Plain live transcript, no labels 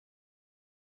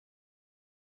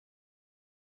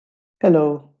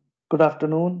Hello, good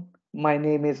afternoon. My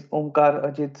name is Omkar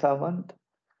Ajit Sawant.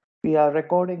 We are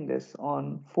recording this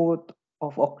on 4th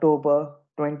of October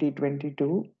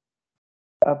 2022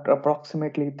 at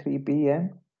approximately 3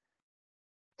 p.m.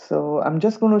 So I'm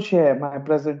just going to share my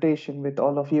presentation with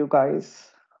all of you guys.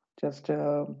 Just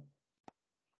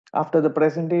after the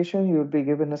presentation, you'll be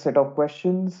given a set of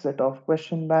question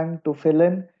bank to fill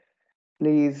in.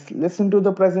 Please listen to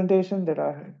the presentation. There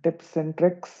are tips and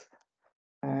tricks,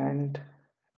 and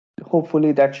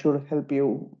hopefully that should help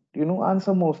you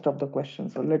answer most of the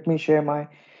questions. So let me share my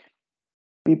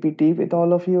ppt with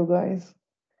all of you guys.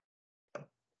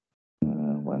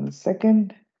 1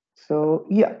 second. So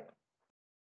yeah,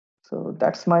 so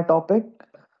that's my topic,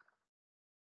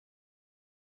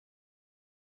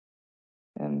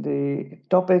 and the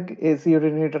topic is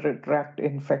urinary tract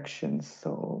infections.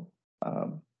 So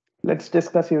um, let's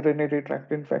discuss urinary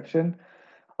tract infection.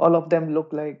 All of them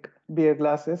look like beer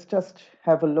glasses. Just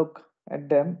have a look at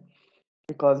them,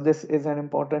 because this is an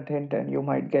important hint and you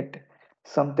might get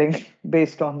something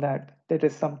based on that. There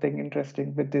is something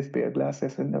interesting with these beer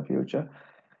glasses in the future.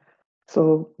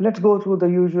 So let's go through the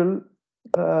usual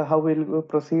how we'll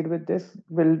proceed with this.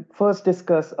 We'll first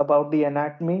discuss about the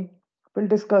anatomy. We'll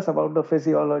discuss about the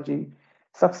physiology.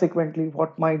 Subsequently,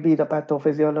 what might be the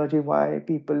pathophysiology, why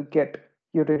people get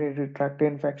urinary tract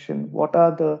infection, what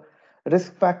are the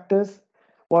risk factors,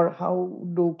 or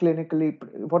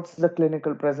what's the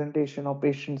clinical presentation of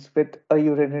patients with a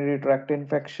urinary tract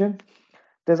infection.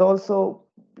 There's also,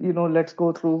 let's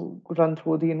run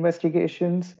through the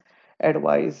investigations,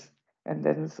 advice, and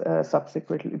then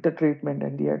subsequently the treatment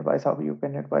and the advice, how you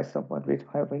can advise someone with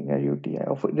having a UTI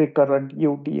or recurrent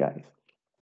UTIs.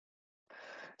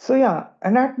 So yeah,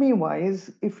 anatomy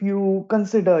wise, if you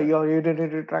consider your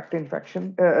urinary tract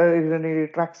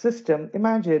system,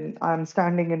 imagine I'm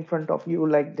standing in front of you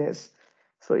like this.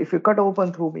 So if you cut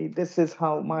open through me, this is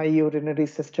how my urinary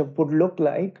system would look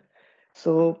like.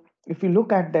 So if you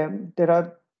look at them, there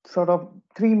are sort of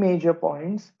three major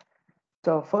points.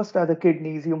 So first are the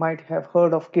kidneys. You might have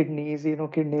heard of kidneys,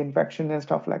 kidney infection and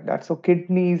stuff like that. So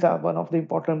kidneys are one of the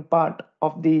important part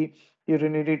of the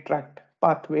urinary tract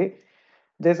pathway.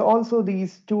 There's also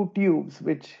these two tubes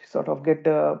which sort of get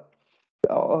the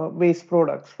waste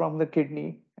products from the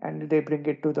kidney and they bring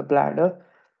it to the bladder.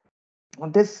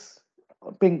 This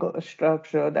pink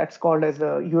structure that's called as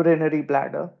a urinary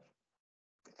bladder.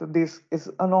 So this is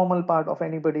a normal part of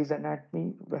anybody's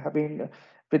anatomy, having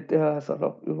with sort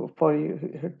of for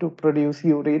you to produce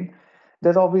urine.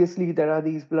 There's obviously there are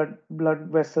these blood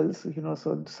vessels,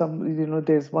 so some,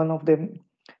 there's one of them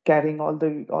carrying all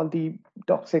the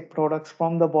toxic products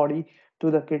from the body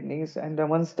to the kidneys, and then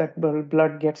once that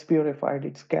blood gets purified,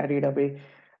 it's carried away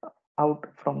out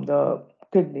from the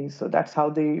kidneys. So that's how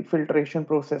the filtration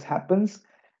process happens.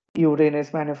 Urine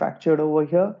is manufactured over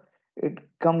here. It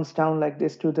comes down like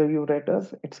this to the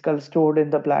ureters. It's stored in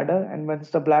the bladder, and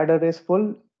once the bladder is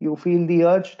full, you feel the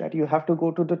urge that you have to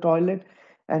go to the toilet,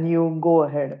 and you go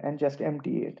ahead and just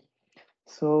empty it.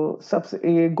 So,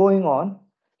 going on,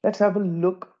 let's have a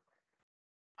look.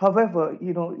 However,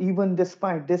 even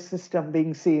despite this system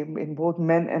being same in both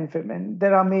men and women,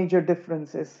 there are major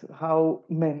differences how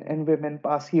men and women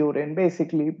pass urine,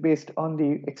 basically based on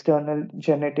the external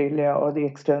genitalia or the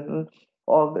external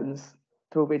organs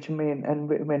through which men and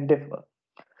women differ.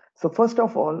 So first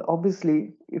of all,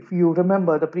 obviously, if you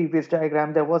remember the previous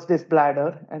diagram, there was this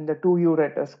bladder and the two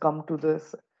ureters come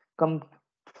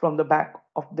from the back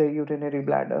of the urinary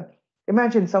bladder.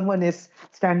 Imagine someone is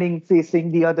standing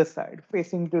facing the other side,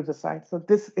 facing to the side. So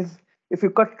this is, if you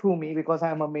cut through me, because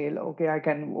I'm a male, okay, I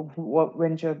can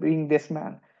venture being this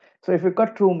man. So if you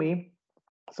cut through me,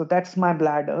 so that's my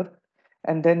bladder.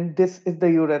 And then this is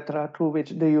the urethra through which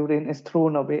the urine is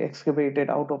thrown away, excavated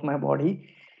out of my body.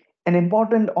 An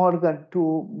important organ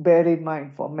to bear in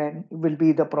mind for men will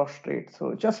be the prostate.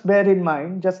 So just bear in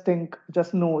mind,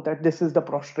 just know that this is the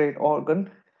prostate organ.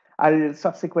 I'll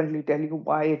subsequently tell you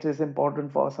why it is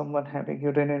important for someone having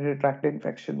urinary tract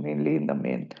infection, mainly in the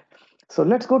male. So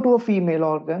let's go to a female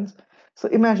organs. So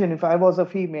imagine if I was a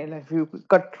female, if you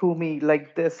cut through me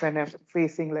like this and I'm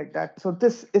facing like that. So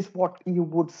this is what you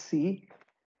would see.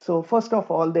 So first of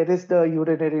all, there is the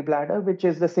urinary bladder, which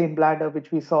is the same bladder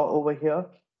which we saw over here.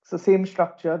 So same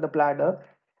structure, the bladder,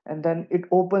 and then it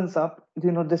opens up.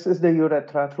 This is the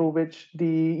urethra through which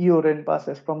the urine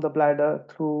passes from the bladder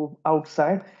through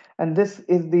outside, and this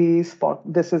is the spot.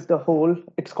 This is the hole.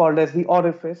 It's called as the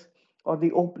orifice or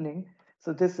the opening.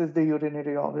 So this is the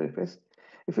urinary orifice.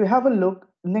 If you have a look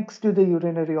next to the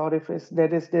urinary orifice,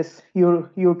 there is this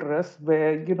uterus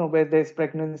where there's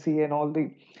pregnancy and all the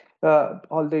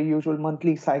all the usual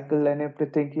monthly cycle and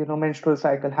everything, menstrual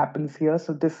cycle happens here.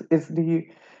 So this is the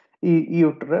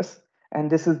uterus, and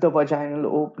this is the vaginal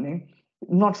opening.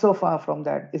 Not so far from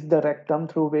that is the rectum,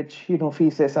 through which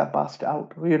feces are passed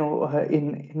out,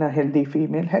 in a healthy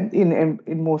female, and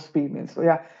in most females. So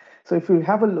yeah, so if you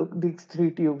have a look, these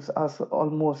three tubes are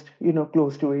almost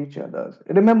close to each other.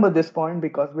 Remember this point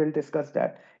because we'll discuss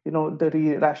that,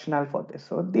 the rationale for this.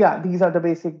 So yeah, these are the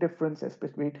basic differences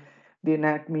between the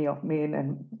anatomy of male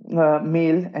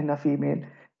and a female,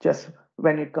 just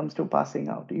when it comes to passing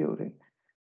out urine.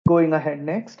 Going ahead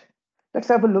next, let's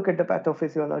have a look at the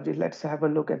pathophysiology. Let's have a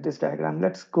look at this diagram.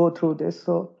 Let's go through this.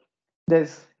 So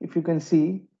there's, if you can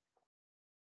see,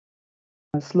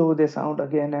 I'll slow this out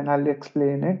again and I'll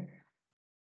explain it.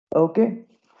 Okay,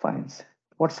 fine.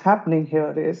 What's happening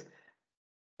here is,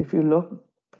 if you look,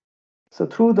 so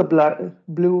through the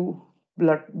blue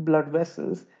blood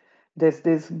vessels, there's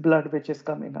this blood which is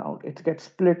coming out. It gets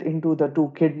split into the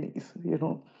two kidneys,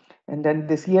 and then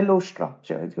this yellow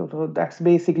structure, that's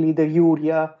basically the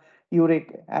urea,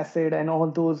 uric acid, and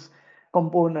all those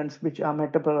components which are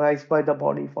metabolized by the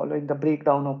body following the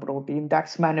breakdown of protein.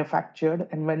 That's manufactured,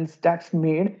 and when that's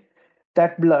made,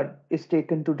 that blood is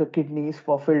taken to the kidneys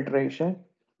for filtration.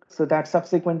 So that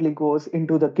subsequently goes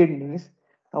into the kidneys.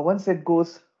 Now, once it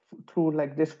goes through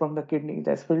like this from the kidney,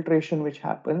 there's filtration which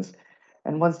happens.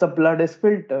 And once the blood is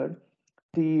filtered,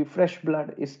 the fresh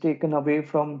blood is taken away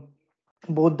from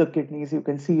both the kidneys. You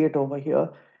can see it over here.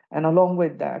 And along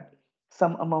with that,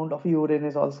 some amount of urine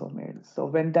is also made. So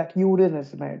when that urine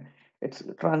is made, it's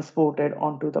transported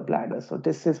onto the bladder. So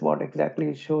this is what exactly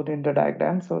is shown in the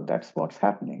diagram. So that's what's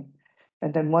happening.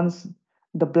 And then once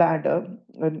the bladder,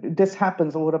 this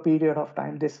happens over a period of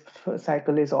time. This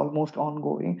cycle is almost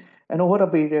ongoing. And over a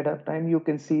period of time, you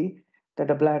can see that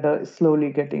the bladder is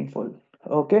slowly getting full.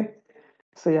 Okay.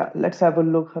 So yeah, let's have a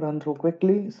look, run through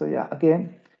quickly. So yeah,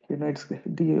 again, it's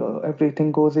the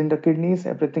everything goes in the kidneys,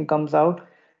 everything comes out,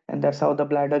 and that's how the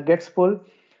bladder gets full.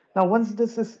 Now, once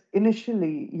this is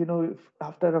initially,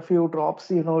 after a few drops,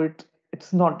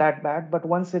 it's not that bad, but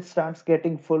once it starts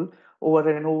getting full over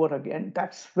and over again,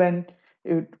 that's when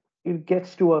it it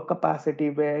gets to a capacity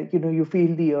where you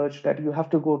feel the urge that you have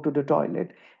to go to the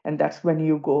toilet, and that's when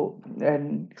you go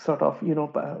and sort of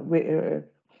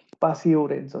pass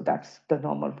urine. So that's the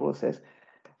normal process.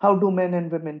 How do men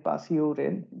and women pass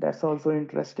urine? That's also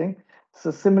interesting.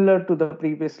 So similar to the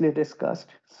previously discussed,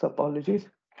 so apologies,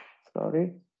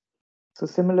 sorry. So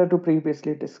similar to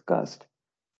previously discussed.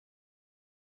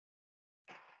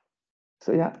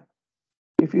 So yeah,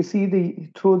 if you see the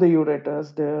through the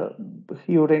ureters, the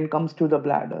urine comes to the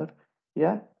bladder.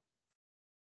 Yeah.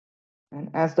 And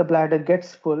as the bladder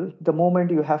gets full, the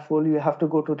moment you have full, you have to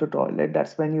go to the toilet.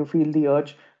 That's when you feel the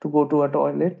urge to go to a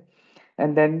toilet,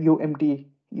 and then you empty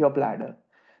your bladder.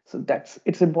 So that's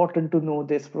it's important to know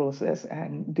this process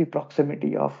and the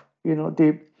proximity of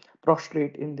the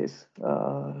prostrate in this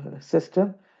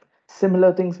system.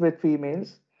 Similar things with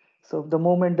females. So the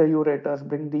moment the ureters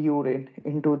bring the urine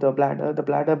into the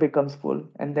bladder becomes full,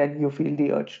 and then you feel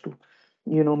the urge to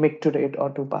micturate or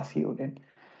to pass urine.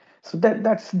 So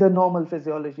that's the normal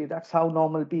physiology. That's how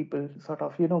normal people sort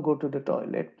of go to the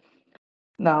toilet.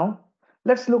 Now,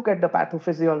 let's look at the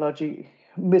pathophysiology.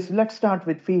 Let's start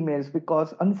with females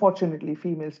because unfortunately,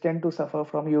 females tend to suffer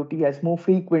from UTIs more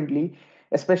frequently,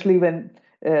 especially when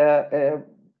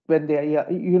they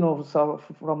are, so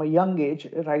from a young age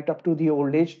right up to the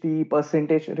old age, the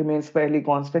percentage remains fairly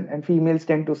constant, and females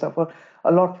tend to suffer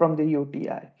a lot from the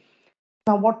UTI.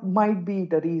 Now, what might be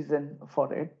the reason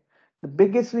for it? The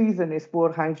biggest reason is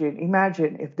poor hygiene.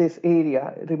 Imagine if this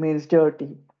area remains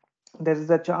dirty, there is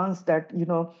a chance that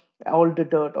all the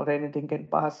dirt or anything can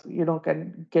pass,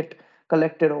 can get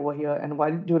collected over here, and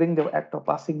while during the act of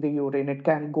passing the urine, it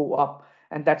can go up,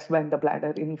 and that's when the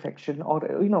bladder infection or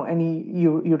any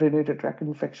urinary tract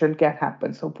infection can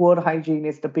happen. So poor hygiene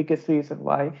is the biggest reason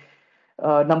why,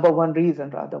 number one reason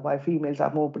rather, why females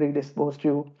are more predisposed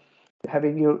to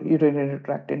having urinary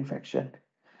tract infection.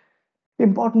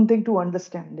 Important thing to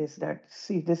understand is that,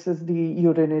 see, this is the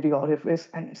urinary orifice,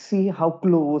 and see how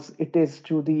close it is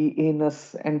to the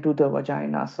anus and to the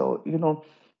vagina. So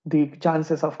the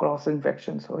chances of cross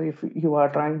infection. So if you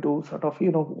are trying to sort of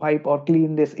wipe or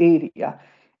clean this area,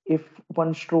 if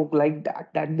one stroke like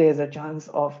that there's a chance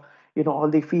of all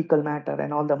the fecal matter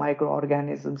and all the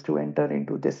microorganisms to enter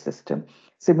into this system.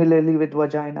 Similarly with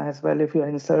vagina as well, if you're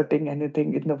inserting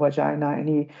anything in the vagina,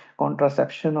 any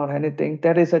contraception or anything,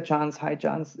 there is a chance, high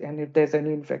chance, and if there's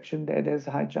any infection there, there's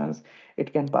a high chance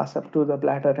it can pass up to the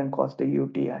bladder and cause the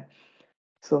UTI.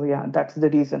 So yeah, that's the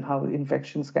reason how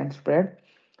infections can spread.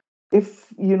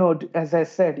 if as I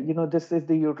said, this is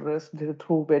the uterus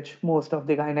through which most of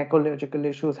the gynecological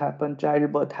issues happen,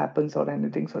 childbirth happens or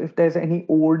anything. So if there's any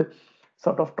old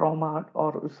sort of trauma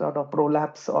or sort of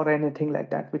prolapse or anything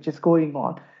like that which is going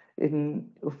on in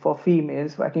for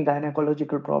females, any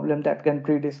gynecological problem that can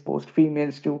predispose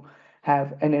females to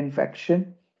have an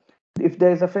infection. If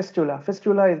there's a fistula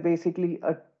is basically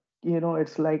a,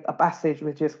 it's like a passage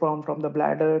which is from the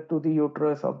bladder to the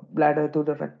uterus or bladder to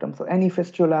the rectum. So any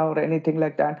fistula or anything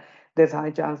like that, there's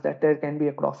high chance that there can be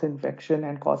a cross infection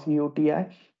and cause UTI.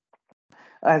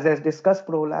 As discussed,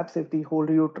 prolapse, if the whole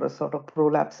uterus sort of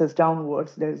prolapses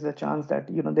downwards, there's a chance that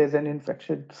there's an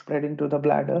infection spreading to the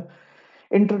bladder.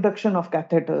 Introduction of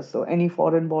catheters, so any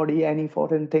foreign body, any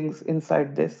foreign things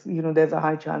inside this, there's a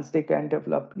high chance they can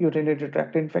develop urinary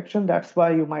tract infection. That's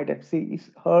why you might have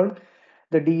heard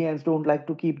the DNs don't like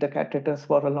to keep the catheters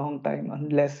for a long time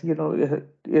unless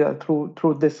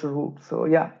through this route. So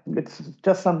yeah, it's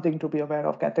just something to be aware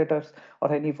of. Catheters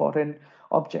or any foreign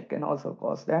object can also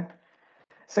cause that.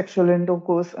 Sexual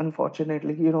intercourse,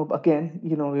 unfortunately, again,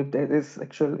 if there is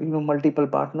sexual, multiple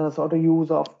partners or the use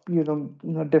of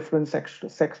different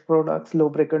sex products,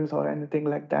 lubricants or anything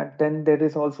like that, then there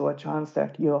is also a chance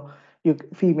that you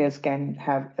females can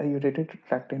have a urinary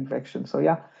tract infection. So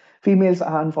yeah, females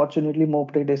are unfortunately more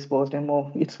predisposed and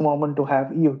more, it's common to have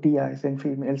UTIs in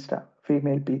females,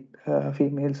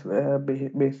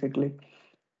 basically.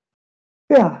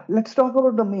 Yeah, let's talk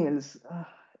about the males.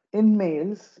 In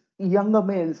males, younger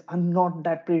males are not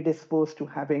that predisposed to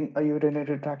having a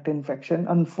urinary tract infection.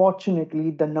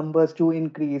 Unfortunately, the numbers do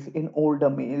increase in older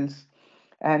males.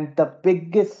 And the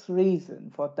biggest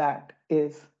reason for that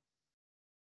is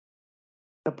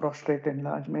the prostate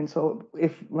enlargement. So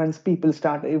if once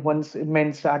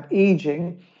men start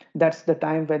aging, that's the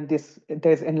time when this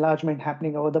there's enlargement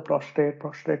happening over the prostate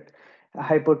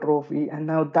hypertrophy, and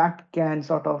now that can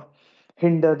sort of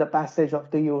hinder the passage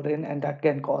of the urine, and that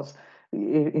can cause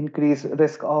increased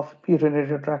risk of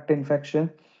urinary tract infection.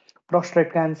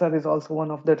 Prostate cancer is also one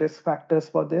of the risk factors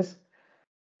for this.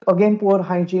 Again, poor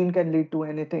hygiene can lead to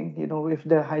anything. If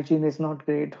the hygiene is not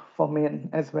great for men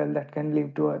as well, that can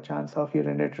lead to a chance of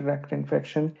urinary tract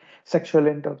infection. Sexual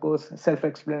intercourse,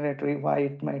 self-explanatory why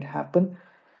it might happen.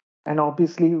 And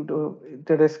obviously,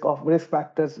 the risk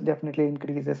factors definitely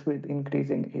increases with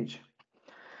increasing age.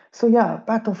 So yeah,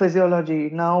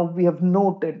 pathophysiology. Now we have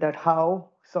noted that how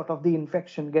sort of the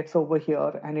infection gets over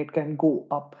here and it can go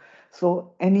up.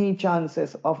 So any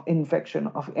chances of infection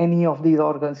of any of these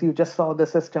organs, you just saw the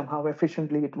system, how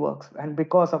efficiently it works. And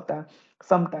because of that,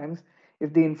 sometimes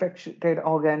if the infected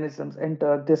organisms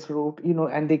enter this route,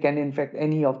 and they can infect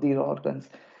any of these organs.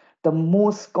 The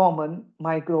most common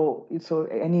micro, so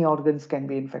any organs can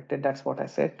be infected, that's what I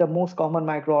said. The most common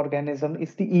microorganism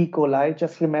is the E. coli.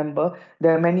 Just remember,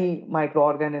 there are many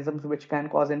microorganisms which can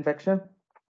cause infection,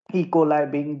 E.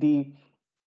 coli being the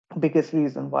biggest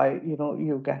reason why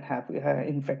you can have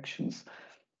infections.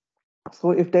 So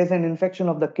if there's an infection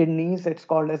of the kidneys, it's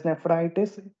called as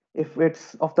nephritis. If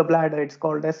it's of the bladder, it's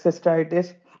called as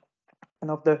cystitis. And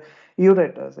of the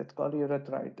ureters, it's called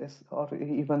urethritis, or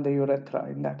even the urethra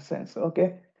in that sense.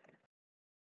 Okay.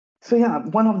 So yeah,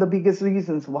 one of the biggest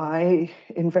reasons why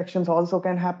infections also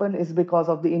can happen is because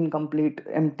of the incomplete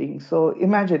emptying. So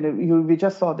imagine if we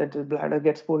just saw that the bladder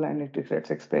gets full and it gets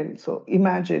expelled. So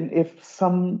imagine if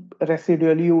some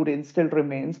residual urine still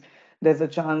remains, there's a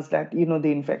chance that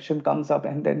the infection comes up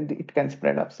and then it can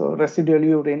spread up. So residual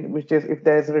urine, which is if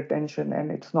there's retention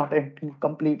and it's not emptying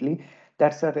completely,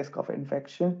 that's a risk of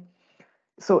infection.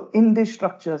 So in these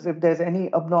structures, if there's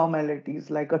any abnormalities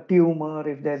like a tumor,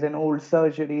 if there's an old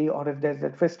surgery, or if there's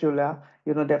a fistula,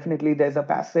 definitely there's a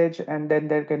passage, and then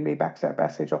there can be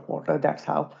passage of water. That's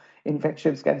how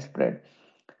infections can spread.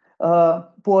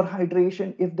 Poor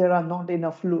hydration, if there are not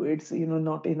enough fluids,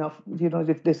 not enough,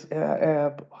 if this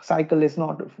cycle is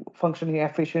not functioning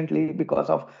efficiently because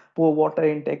of poor water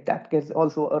intake, that is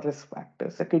also a risk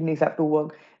factor. So kidneys have to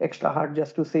work extra hard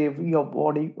just to save your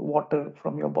body water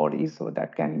from your body, so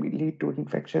that can lead to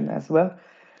infection as well.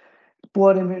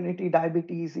 Poor immunity,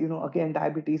 diabetes, again,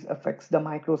 diabetes affects the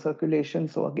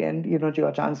microcirculation, so again,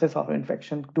 your chances of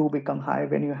infection do become high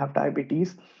when you have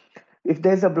diabetes. If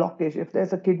there's a blockage, if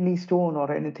there's a kidney stone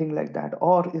or anything like that,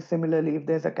 or similarly, if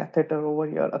there's a catheter over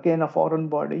here, again, a foreign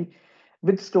body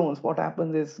with stones, what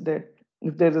happens is that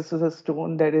if there is a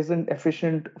stone, there isn't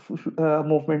efficient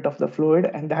movement of the fluid,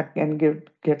 and that can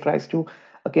get rise to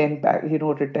again back,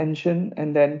 retention,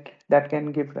 and then that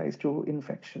can give rise to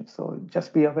infection. So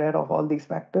just be aware of all these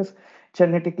factors.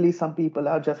 Genetically, some people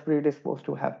are just predisposed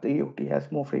to have the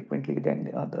UTIs more frequently than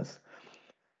the others.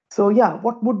 So yeah,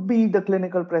 what would be the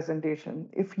clinical presentation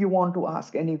if you want to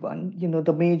ask anyone,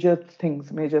 the major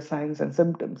things, major signs and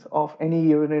symptoms of any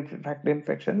urinary tract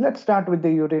infection? Let's start with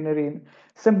the urinary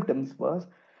symptoms first.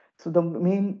 So the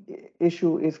main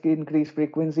issue is increased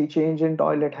frequency, change in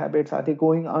toilet habits. Are they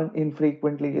going on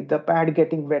infrequently? The pad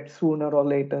getting wet sooner or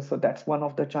later. So that's one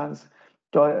of the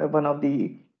one of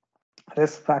the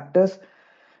risk factors.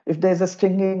 If there's a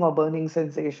stinging or burning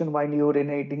sensation while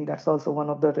urinating, that's also one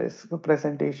of the risk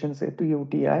presentations to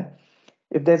UTI.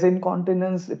 If there's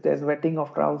incontinence, if there's wetting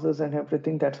of trousers and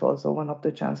everything, that's also one of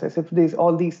the chances. If these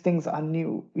all these things are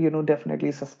new,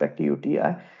 definitely suspect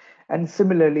UTI. And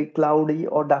similarly, cloudy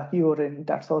or dark urine,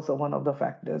 that's also one of the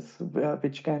factors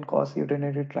which can cause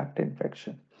urinary tract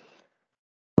infection.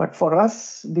 But for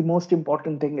us, the most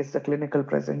important thing is the clinical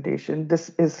presentation. This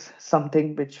is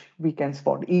something which we can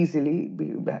spot easily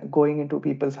going into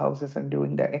people's houses and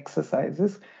doing the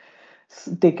exercises.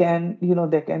 They can,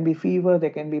 there can be fever,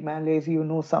 there can be malaise.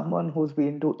 Someone who's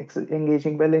been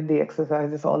engaging well in the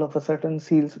exercises, all of a sudden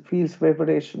feels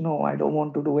feverish. No, I don't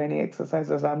want to do any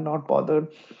exercises. I'm not bothered.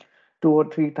 2 or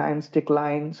 3 times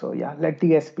decline. So yeah, let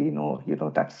the SP know.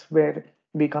 That's where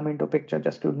we come into picture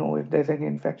just to know if there's any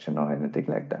infection or anything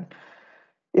like that.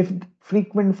 If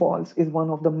frequent falls is one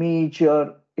of the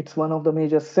major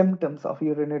symptoms of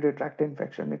urinary tract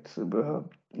infection. It's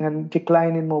and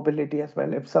decline in mobility as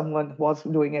well. If someone was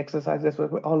doing exercises,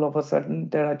 all of a sudden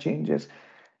there are changes,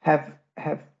 have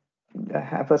have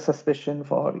have a suspicion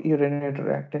for urinary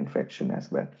tract infection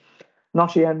as well.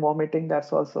 Nausea and vomiting,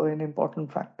 that's also an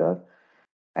important factor.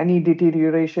 Any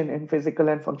deterioration in physical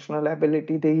and functional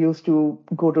ability. They used to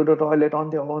go to the toilet on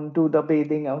their own, do the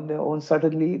bathing on their own.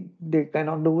 Suddenly, they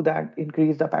cannot do that,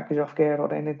 increase the package of care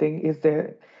or anything. Is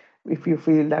there, if you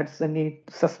feel that's the need,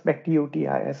 suspect UTI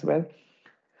as well.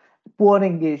 Poor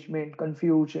engagement,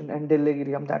 confusion, and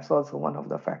delirium. That's also one of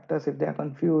the factors. If they're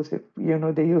confused, if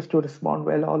they used to respond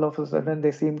well, all of a sudden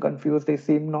they seem confused, they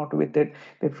seem not with it,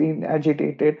 they feel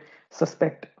agitated,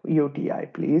 suspect UTI,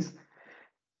 please.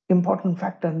 Important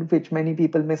factor which many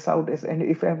people miss out is, and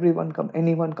if anyone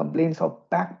complains of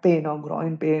back pain or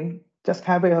groin pain, just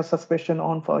have a suspicion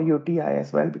on for UTI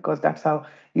as well, because that's how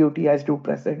UTIs do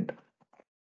present.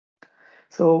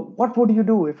 So what would you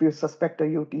do if you suspect a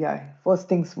UTI? First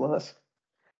things first,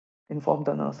 inform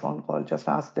the nurse on call. Just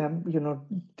ask them,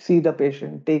 see the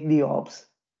patient, take the obs.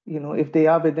 If they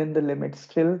are within the limits,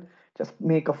 still just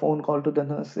make a phone call to the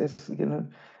nurses.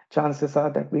 Chances are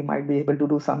that we might be able to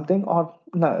do something, or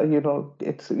no,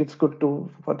 it's good to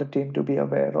for the team to be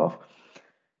aware of.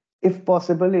 If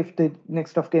possible, if the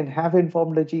next of kin have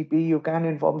informed the GP, you can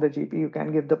inform the GP. You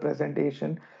can give the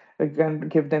presentation. You can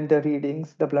give them the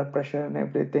readings, the blood pressure, and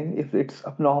everything if it's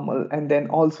abnormal, and then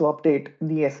also update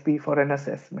the SP for an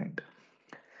assessment.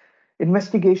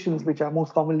 Investigations which are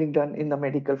most commonly done in the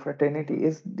medical fraternity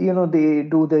is, they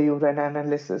do the urine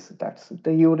analysis. That's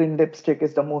the urine dipstick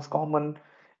is the most common,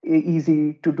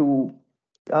 easy to do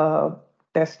uh,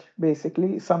 test.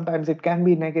 Basically, sometimes it can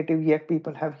be negative, yet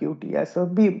people have UTI, so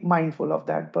be mindful of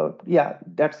that. But yeah,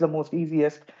 that's the most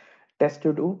easiest test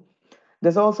to do.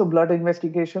 There's also blood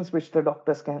investigations which the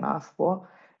doctors can ask for,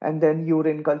 and then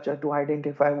urine culture to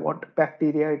identify what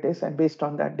bacteria it is, and based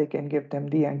on that, they can give them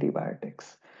the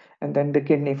antibiotics. And then the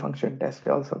kidney function test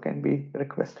also can be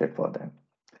requested for them.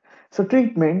 So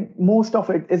treatment, most of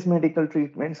it is medical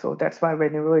treatment. So that's why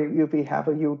whenever we have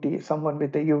a someone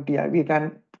with a UTI, we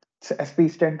can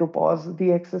SPs tend to pause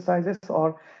the exercises,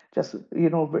 or just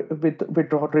with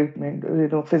withdraw treatment,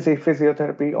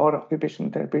 physiotherapy or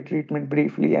occupational therapy treatment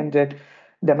briefly, and that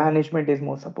the management is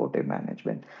more supportive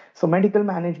management. So medical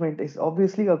management is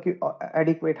obviously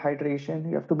adequate hydration.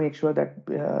 You have to make sure that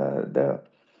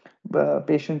the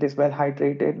patient is well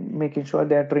hydrated, making sure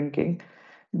they're drinking.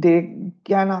 They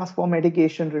can ask for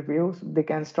medication reviews. They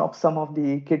can stop some of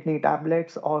the kidney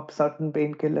tablets or certain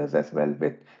painkillers as well,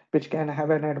 which can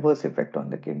have an adverse effect on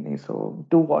the kidney. So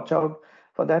do watch out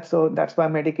for that. So that's why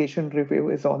medication review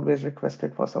is always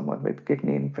requested for someone with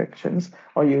kidney infections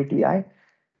or UTI.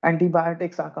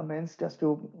 Antibiotics are commenced just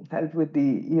to help with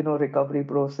the recovery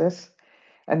process.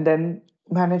 And then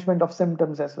management of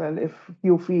symptoms as well. If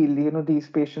you feel these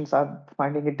patients are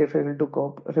finding it difficult to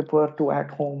cope, refer to at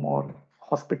home or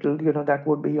hospital. That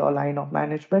would be your line of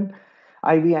management.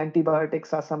 IV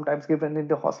antibiotics are sometimes given in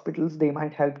the hospitals. They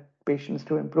might help patients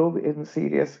to improve in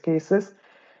serious cases.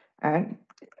 And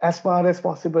as far as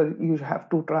possible, you have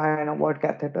to try and avoid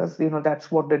catheters.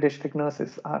 That's what the district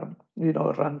nurses are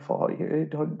run for.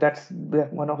 That's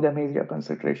one of their major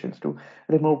considerations, to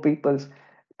remove people's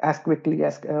as quickly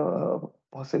as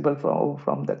possible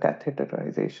from the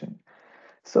catheterization.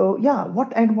 So yeah,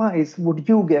 what advice would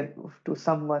you give to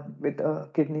someone with a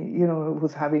kidney,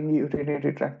 who's having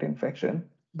urinary tract infection?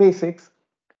 Basics: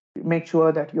 make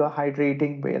sure that you are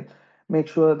hydrating well. Make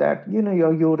sure that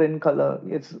your urine color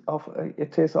is of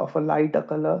a lighter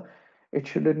color. It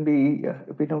shouldn't be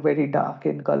very dark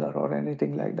in color or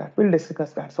anything like that. We'll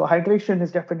discuss that. So hydration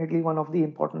is definitely one of the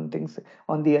important things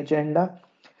on the agenda.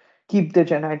 Keep the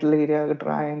genital area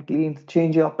dry and clean.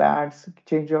 Change your pads,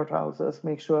 change your trousers,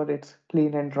 make sure it's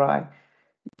clean and dry.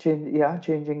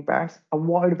 Changing pads.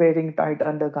 Avoid wearing tight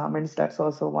undergarments. That's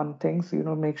also one thing. So,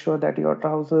 make sure that your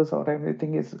trousers or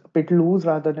everything is a bit loose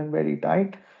rather than very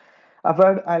tight.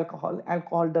 Avoid alcohol.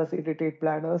 Alcohol does irritate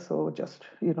bladder. So just,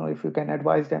 if you can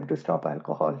advise them to stop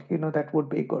alcohol, that would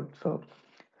be good. So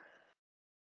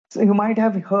you might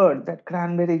have heard that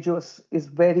cranberry juice is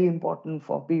very important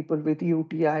for people with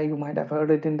UTI. You might have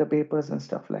heard it in the papers and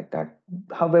stuff like that.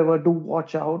 However, do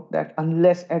watch out that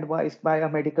unless advised by a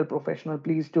medical professional,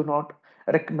 please do not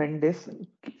recommend this.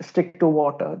 Stick to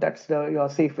water. That's your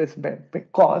safest bet,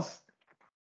 because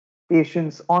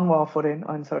patients on warfarin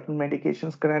on certain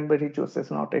medications, cranberry juice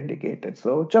is not indicated.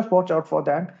 So just watch out for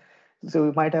that. So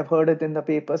you might have heard it in the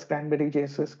papers, cranberry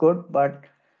juice is good, but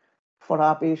for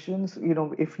our patients,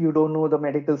 if you don't know the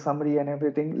medical summary and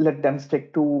everything, let them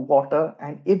stick to water.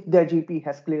 And if their GP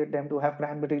has cleared them to have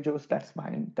cranberry juice, that's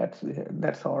fine.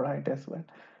 That's all right as well.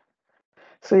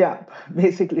 So yeah,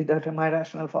 basically that my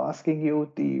rationale for asking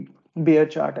you the beer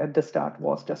chart at the start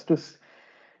was just to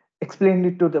explain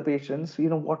it to the patients.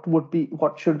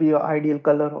 What should be your ideal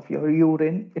color of your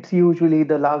urine. It's usually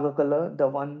the lager color, the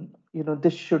one,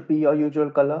 this should be your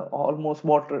usual color, almost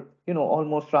water,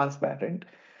 almost transparent.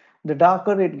 The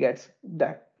darker it gets,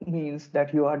 that means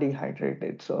that you are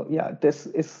dehydrated. So yeah, this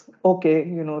is okay,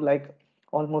 like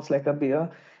almost like a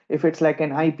beer. If it's like an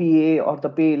IPA or the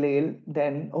pale ale,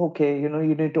 then okay, you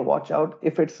need to watch out.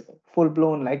 If it's full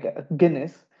blown like a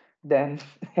Guinness, then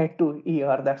head to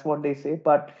ER. That's what they say.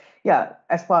 But yeah,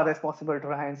 as far as possible,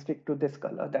 try and stick to this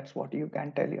color. That's what you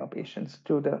can tell your patients,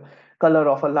 to the color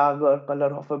of a lager, color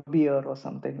of a beer, or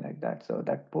something like that. So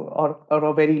or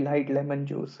a very light lemon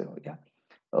juice. So yeah,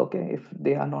 okay, if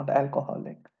they are not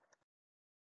alcoholic.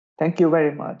 Thank you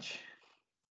very much.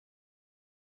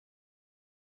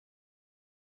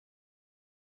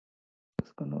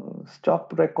 Just gonna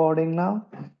stop recording now.